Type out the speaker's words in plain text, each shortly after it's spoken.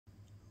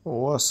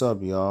What's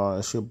up, y'all?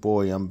 It's your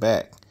boy. I'm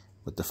back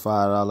with the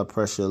 $5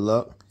 pressure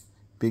luck.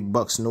 Big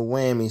bucks, no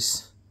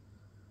whammies.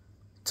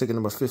 Ticket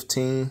number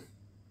 15,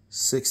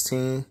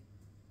 16.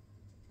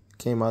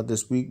 Came out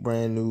this week.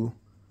 Brand new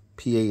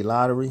PA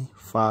lottery.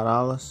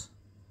 $5.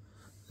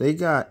 They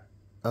got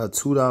a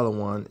 $2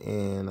 one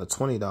and a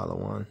 $20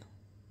 one.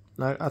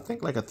 I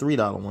think like a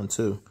 $3 one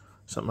too.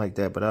 Something like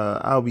that. But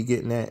I'll be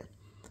getting that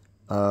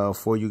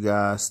for you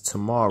guys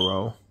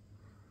tomorrow.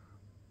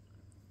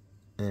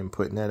 And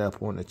putting that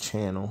up on the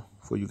channel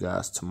for you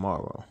guys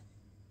tomorrow.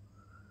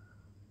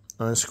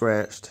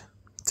 Unscratched.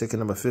 Ticket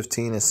number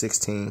 15 and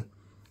 16.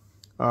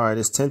 Alright,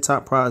 it's 10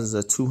 top prizes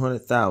of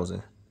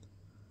 200,000.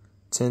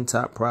 10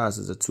 top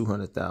prizes of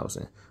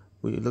 200,000.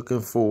 We're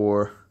looking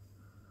for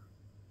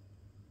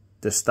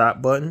the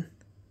stop button,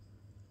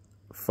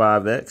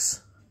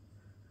 5x.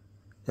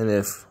 And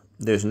if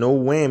there's no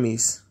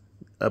whammies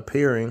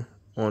appearing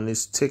on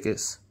these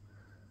tickets,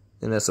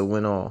 then that's a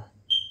win all.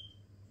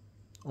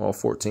 All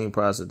 14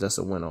 prizes, that's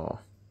a win all.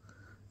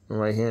 And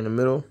right here in the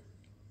middle,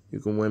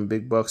 you can win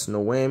big bucks,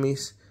 no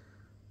whammies,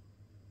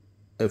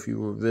 if you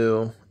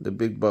reveal the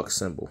big buck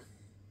symbol.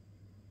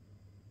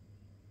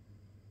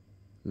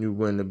 You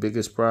win the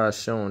biggest prize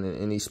shown in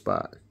any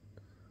spot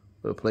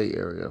for the play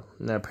area.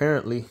 Now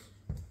apparently,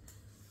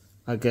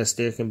 I guess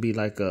there can be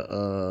like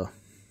a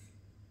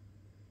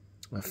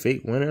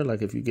fake winner,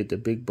 like if you get the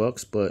big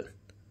bucks, but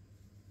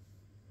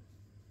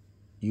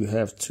you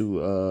have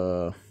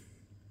to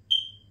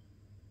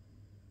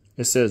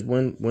it says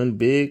win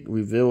big,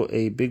 reveal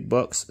a big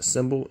bucks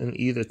symbol in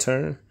either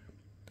turn.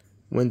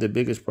 Win the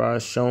biggest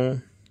prize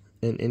shown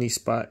in any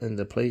spot in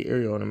the play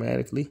area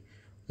automatically.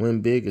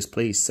 Win big is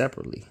played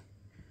separately.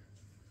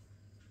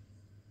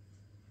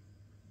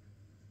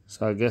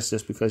 So I guess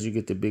just because you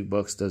get the big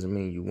bucks doesn't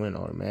mean you win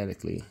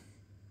automatically.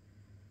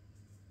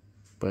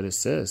 But it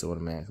says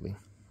automatically.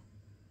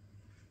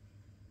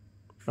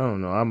 I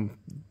don't know. I'm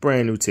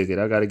brand new ticket.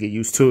 I got to get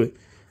used to it.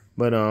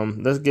 But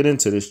let's get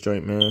into this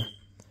joint, man.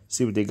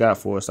 See what they got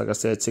for us. Like I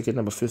said, ticket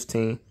number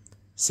 15,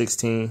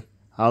 16.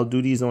 I'll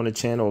do these on the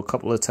channel a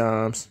couple of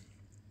times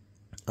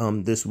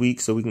this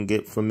week so we can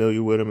get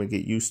familiar with them and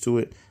get used to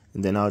it.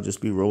 And then I'll just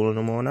be rolling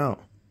them on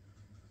out.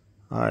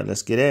 All right,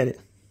 let's get at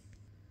it.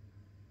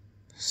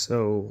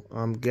 So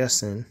I'm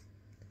guessing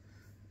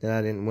that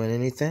I didn't win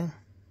anything.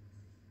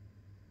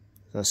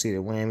 I see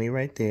the whammy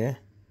right there.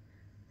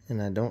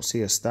 And I don't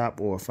see a stop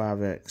or a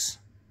 5x.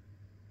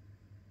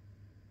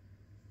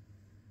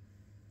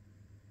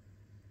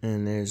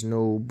 And there's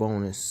no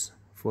bonus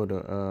for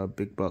the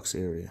big bucks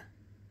area.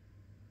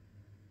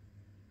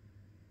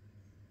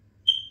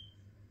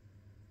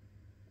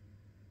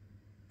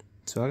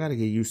 So I got to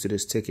get used to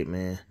this ticket,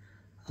 man.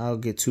 I'll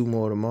get 2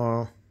 more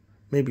tomorrow.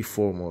 Maybe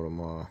 4 more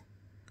tomorrow.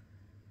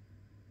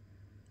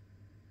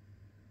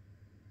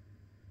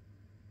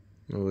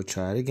 And we'll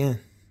try it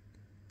again.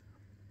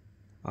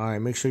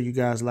 Alright, make sure you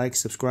guys like,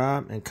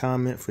 subscribe, and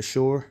comment for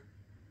sure.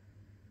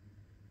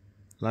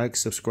 Like,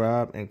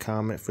 subscribe, and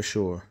comment for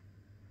sure.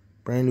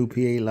 Brand new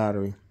PA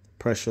lottery.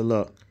 Pressure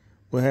luck.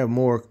 We'll have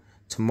more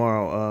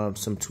tomorrow.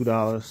 Some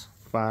 $2,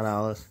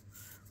 $5,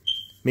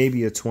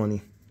 maybe a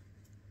 20.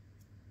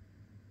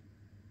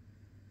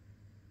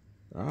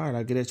 Alright,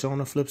 I'll get at you on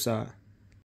the flip side.